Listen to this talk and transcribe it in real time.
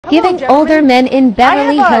giving older men in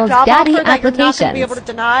Beverly Hills daddy applications. You're not going to be able applications. to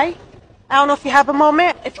deny. I don't know if you have a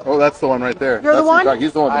moment. Oh, that's the one right there. You're the one?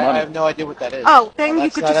 He's the one with the money. I have no idea what that is. Oh, then you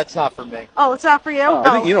that's could not, just... That's not for me. Oh, it's not for you?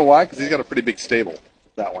 I think, you know why? Because he's got a pretty big stable,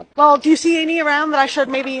 that one. Well, do you see any around that I should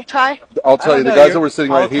maybe try? I'll tell you, the guys that were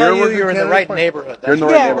sitting right here... You're in the right neighborhood. You're in the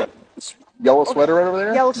right neighborhood. Yellow sweater right over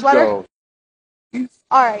there? Yellow sweater? So, he's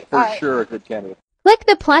all right, for sure a good candidate. Click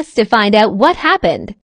the plus to find out what happened.